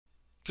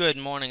Good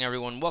morning,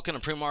 everyone. Welcome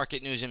to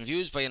Pre-Market News and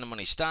Views by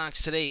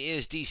InTheMoneyStocks. Today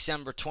is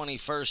December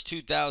 21st,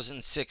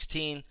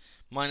 2016.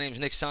 My name is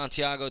Nick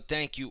Santiago.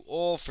 Thank you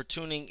all for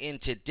tuning in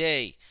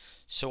today.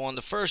 So on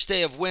the first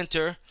day of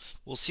winter,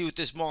 we'll see what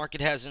this market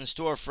has in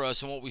store for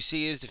us. And what we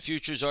see is the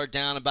futures are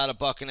down about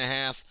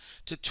 $1.50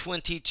 to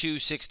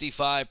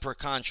 $22.65 per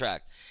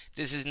contract.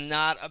 This is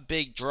not a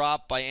big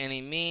drop by any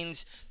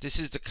means. This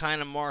is the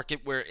kind of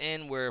market we're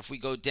in where if we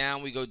go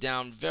down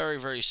very,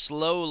 very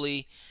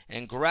slowly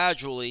and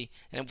gradually.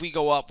 And if we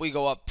go up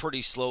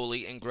pretty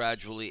slowly and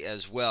gradually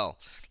as well.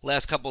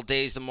 Last couple of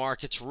days, the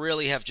markets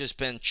really have just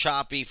been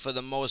choppy for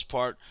the most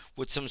part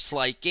with some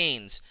slight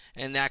gains.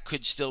 And that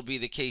could still be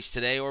the case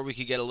today, or we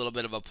could get a little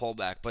bit of a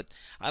pullback. But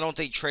I don't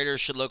think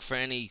traders should look for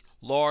any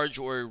large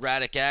or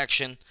erratic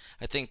action.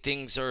 I think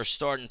things are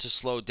starting to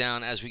slow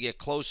down as we get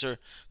closer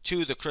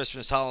to the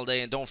Christmas holiday.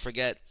 And don't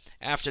forget,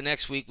 after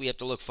next week, we have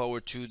to look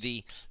forward to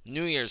the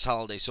New Year's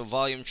holiday. So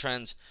volume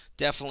trends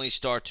definitely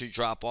start to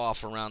drop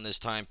off around this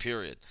time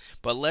period.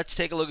 But let's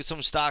take a look at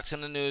some stocks in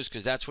the news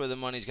because that's where the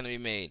money's going to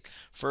be made.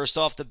 First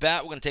off the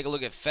bat, we're going to take a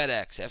look at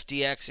FedEx.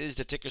 FDX is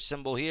the ticker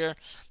symbol here.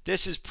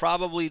 This is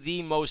probably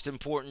the most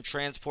important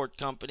transport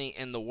company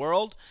in the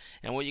world.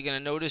 And what you're going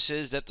to notice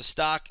is that the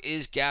stock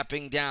is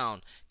gapping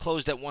down.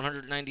 Closed at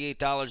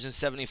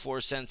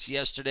 $198.74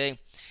 yesterday.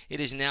 It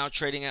is now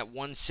trading at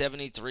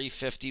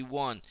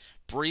 $173.51.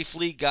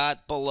 Briefly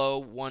got below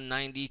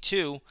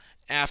 192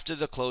 after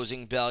the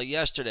closing bell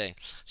yesterday.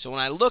 So when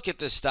I look at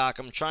this stock,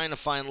 I'm trying to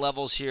find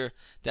levels here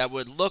that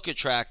would look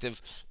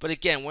attractive. But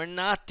again, we're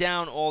not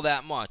down all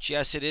that much.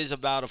 Yes, it is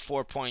about a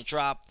 4-point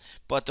drop,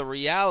 but the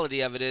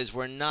reality of it is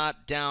we're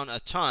not down a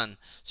ton.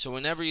 So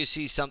whenever you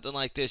see something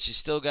like this, you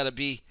still got to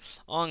be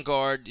on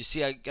guard. You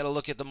see, I got to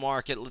look at the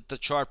market, let the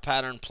chart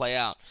pattern play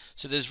out.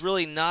 So there's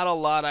really not a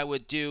lot I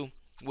would do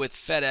with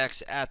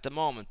FedEx at the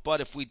moment. But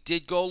if we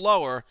did go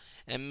lower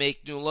and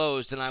make new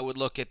lows, then I would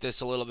look at this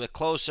a little bit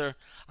closer.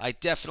 I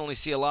definitely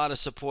see a lot of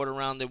support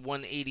around the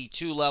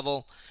 182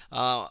 level.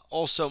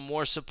 Also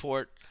more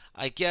support,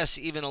 I guess,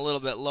 even a little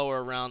bit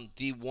lower around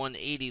the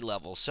 180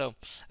 level. So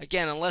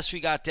again, unless we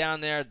got down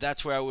there,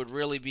 that's where I would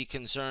really be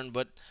concerned.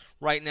 But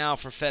right now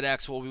for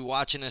FedEx, we'll be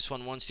watching this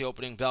one once the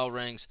opening bell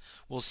rings.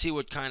 We'll see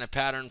what kind of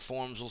pattern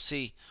forms. We'll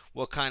see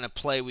what kind of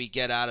play we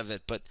get out of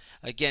it. But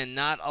again,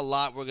 not a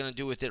lot we're going to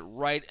do with it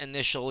right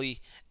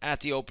initially at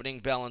the opening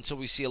bell until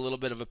we see a little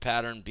bit of a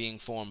pattern being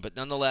formed. But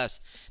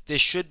nonetheless,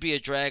 this should be a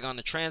drag on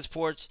the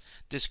transports.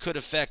 This could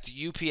affect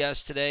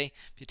UPS today.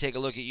 If you take a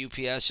look at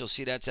UPS, you'll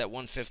see that's at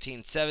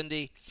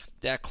 115.70.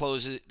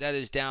 That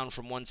is down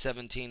from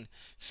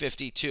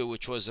 117.52,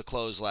 which was the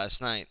close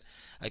last night.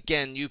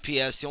 Again,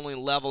 UPS, the only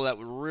level that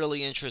would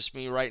really interest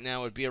me right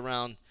now would be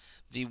around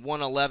the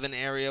 111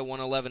 area,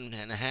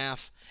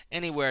 111.5.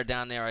 Anywhere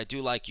down there, I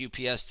do like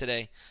UPS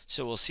today.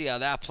 So we'll see how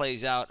that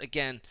plays out.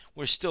 Again,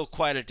 we're still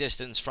quite a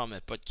distance from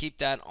it, but keep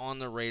that on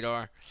the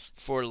radar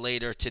for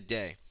later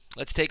today.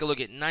 Let's take a look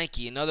at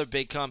Nike, another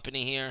big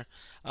company here.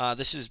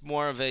 This is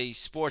more of a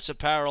sports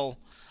apparel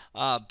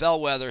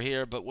bellwether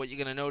here, but what you're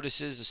going to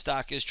notice is the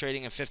stock is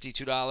trading at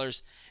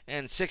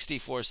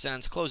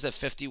 $52.64, closed at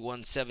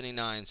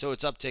 $51.79, so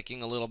it's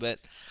upticking a little bit.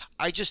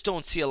 I just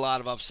don't see a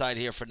lot of upside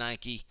here for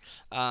Nike.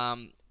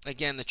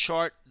 Again, the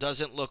chart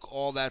doesn't look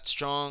all that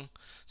strong.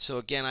 So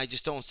again, I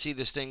just don't see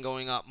this thing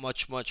going up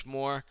much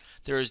more.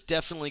 There is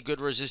definitely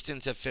good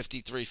resistance at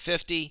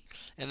 53.50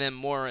 and then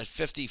more at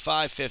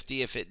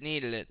 55.50 if it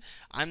needed it.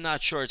 I'm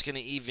not sure it's going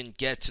to even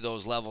get to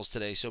those levels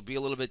today. So be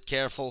a little bit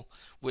careful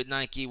with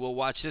Nike. We'll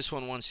watch this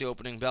one once the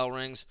opening bell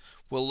rings.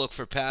 We'll look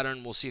for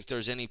pattern. We'll see if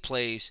there's any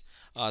plays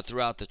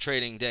throughout the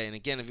trading day. And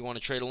again, if you want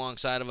to trade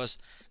alongside of us,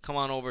 come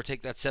on over,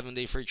 take that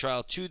 7-day free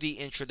trial to the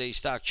intraday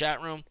stock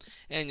chat room,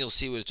 and you'll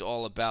see what it's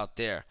all about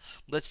there.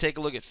 Let's take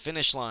a look at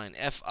FINL,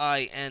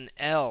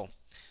 FINL.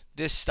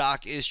 This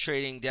stock is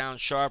trading down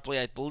sharply.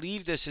 I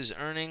believe this is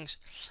earnings,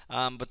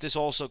 but this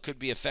also could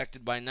be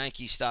affected by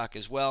Nike stock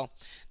as well.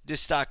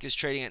 This stock is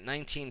trading at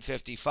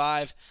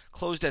 $19.55,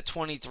 closed at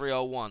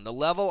 $23.01. The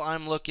level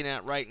I'm looking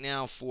at right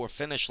now for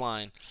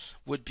FINL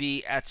would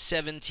be at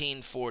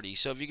 $17.40.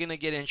 So if you're going to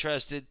get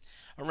interested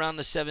around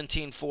the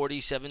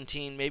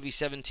 $17.40, maybe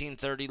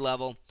 $17.30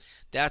 level,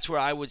 that's where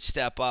I would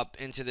step up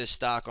into this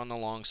stock on the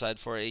long side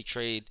for a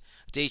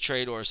day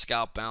trade or a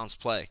scalp bounce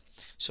play.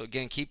 So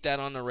again, keep that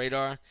on the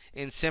radar.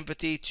 In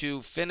sympathy to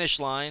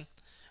FINL,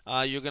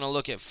 you're going to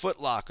look at Foot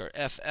Locker,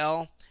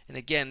 FL, and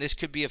again, this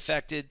could be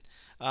affected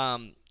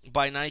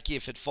by Nike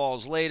if it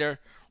falls later.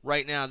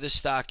 Right now, this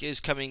stock is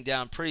coming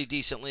down pretty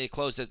decently. It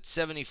closed at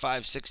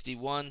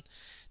 $75.61.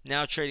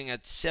 Now trading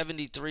at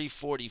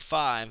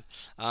 $73.45.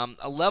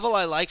 A level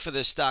I like for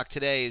this stock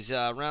today is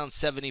around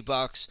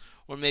 $70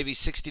 or maybe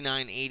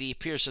 $69.80.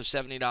 Pierce of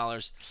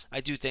 $70.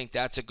 I do think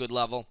that's a good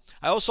level.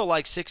 I also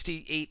like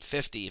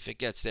 $68.50 if it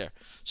gets there.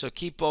 So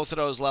keep both of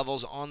those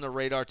levels on the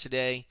radar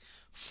today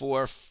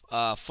for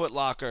Foot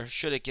Locker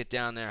should it get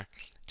down there.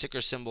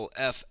 ticker symbol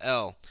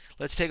FL.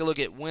 Let's take a look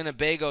at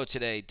Winnebago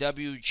today.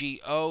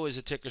 WGO is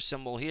a ticker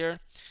symbol here.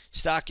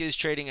 Stock is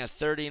trading at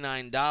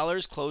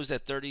 $39, closed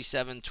at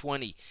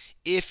 $37.20.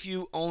 If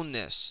you own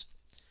this,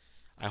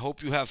 I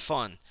hope you have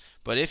fun,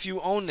 but if you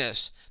own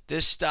this,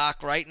 this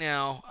stock right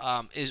now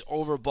is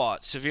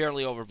overbought,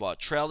 severely overbought.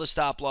 Trail the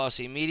stop loss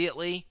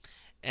immediately,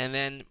 and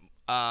then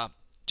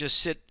just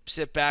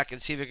sit back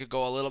and see if it could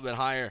go a little bit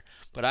higher.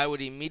 But I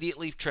would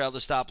immediately trail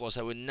the stop loss.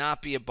 I would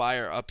not be a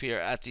buyer up here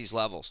at these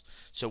levels.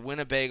 So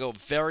Winnebago,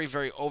 very,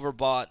 very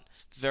overbought,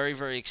 very,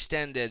 very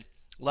extended.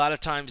 A lot of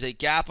times they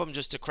gap them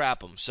just to crap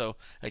them. So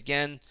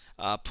again,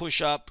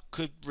 push up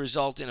could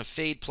result in a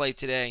fade play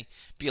today.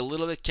 Be a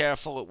little bit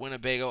careful with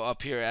Winnebago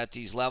up here at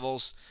these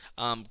levels.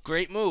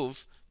 Great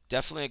move.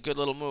 Definitely a good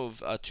little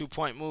move, a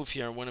 2-point move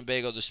here in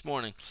Winnebago this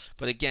morning.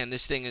 But again,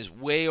 this thing is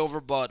way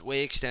overbought,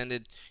 way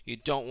extended. You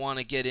don't want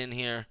to get in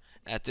here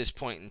at this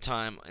point in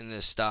time in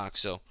this stock.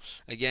 So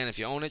again, if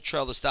you own it,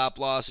 trail the stop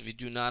loss. If you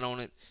do not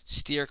own it,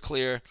 steer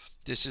clear.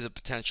 This is a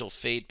potential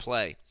fade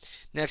play.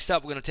 Next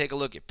up, we're going to take a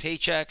look at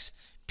Paychex.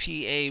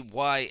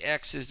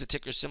 PAYX is the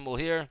ticker symbol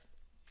here.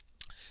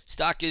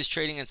 Stock is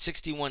trading at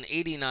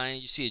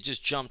 $61.89. You see it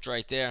just jumped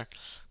right there.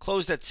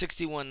 Closed at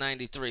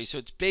 $61.93. So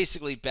it's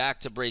basically back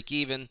to break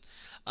even.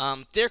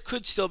 There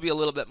could still be a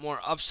little bit more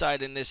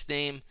upside in this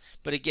name.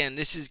 But again,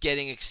 this is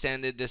getting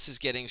extended. This is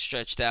getting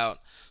stretched out.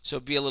 So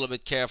be a little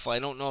bit careful. I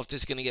don't know if this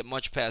is going to get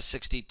much past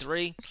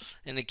 63.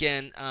 And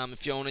again,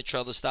 if you own it,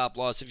 trail the stop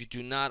loss. If you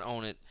do not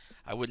own it,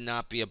 I would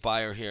not be a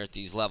buyer here at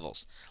these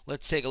levels.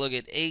 Let's take a look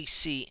at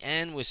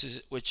ACN, which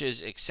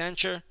is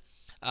Accenture.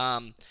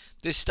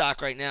 This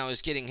stock right now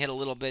is getting hit a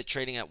little bit,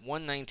 trading at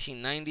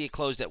 $119.90. It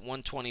closed at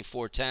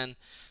 $124.10.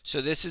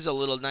 So this is a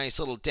nice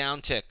little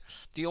downtick.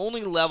 The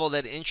only level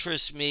that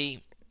interests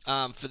me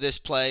for this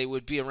play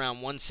would be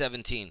around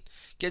 117.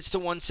 Gets to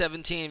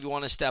 117 if you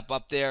want to step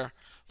up there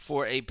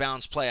for a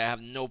bounce play. I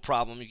have no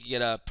problem. You can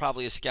get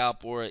probably a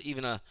scalp or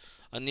even a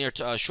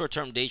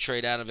short-term day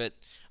trade out of it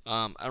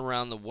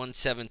around the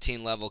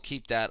 117 level.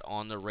 Keep that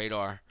on the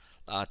radar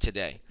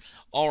today.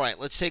 All right,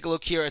 let's take a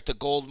look here at the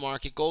gold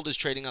market. Gold is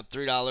trading up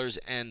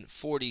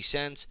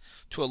 $3.40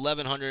 to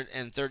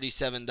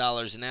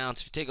 $1,137 an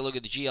ounce. If you take a look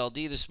at the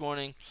GLD this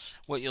morning,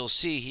 what you'll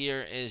see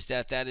here is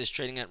that is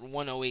trading at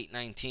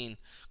 108.19.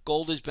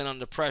 Gold has been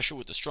under pressure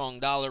with the strong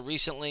dollar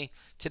recently.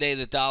 Today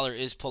the dollar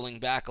is pulling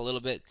back a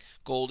little bit.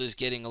 Gold is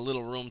getting a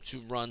little room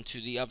to run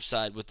to the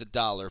upside with the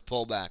dollar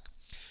pullback.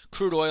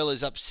 Crude oil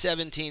is up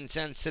 17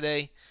 cents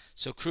today.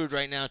 So crude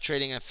right now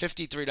trading at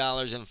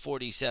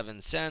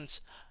 $53.47,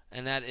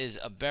 and that is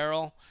a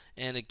barrel.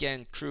 And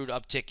again, crude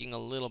upticking a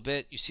little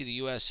bit. You see the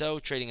USO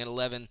trading at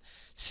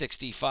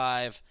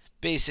 11.65.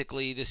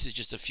 Basically, this is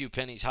just a few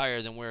pennies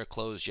higher than where it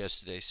closed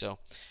yesterday. So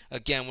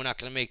again, we're not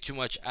going to make too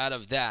much out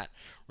of that.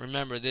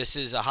 Remember, this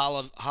is a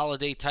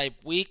holiday type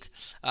week.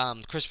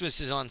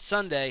 Christmas is on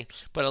Sunday,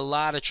 but a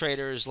lot of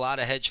traders, a lot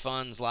of hedge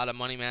funds, a lot of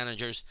money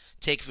managers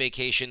take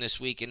vacation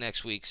this week and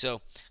next week.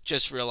 So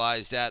just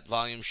realize that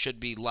volume should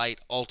be light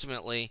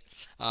ultimately.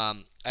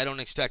 I don't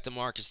expect the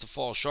markets to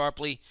fall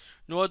sharply,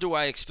 nor do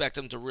I expect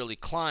them to really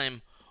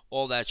climb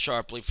all that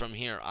sharply from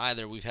here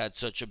either. We've had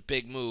such a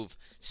big move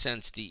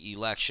since the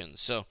election.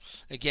 So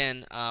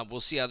again,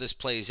 we'll see how this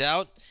plays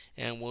out,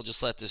 and we'll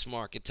just let this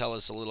market tell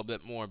us a little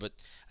bit more. But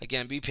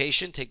again, be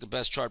patient, take the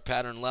best chart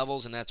pattern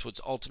levels, and that's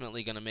what's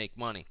ultimately going to make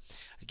money.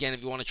 Again,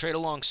 if you want to trade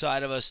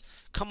alongside of us,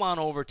 come on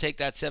over, take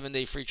that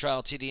 7-day free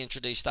trial to the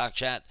Intraday Stock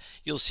Chat.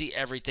 You'll see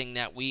everything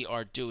that we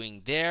are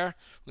doing there.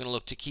 We're going to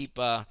look to keep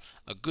a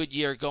good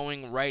year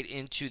going right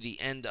into the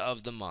end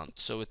of the month.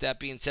 So with that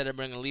being said, I'm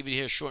going to leave it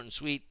here short and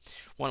sweet.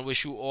 Want to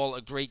wish you all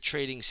a great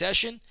trading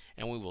session,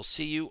 and we will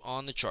see you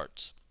on the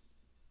charts.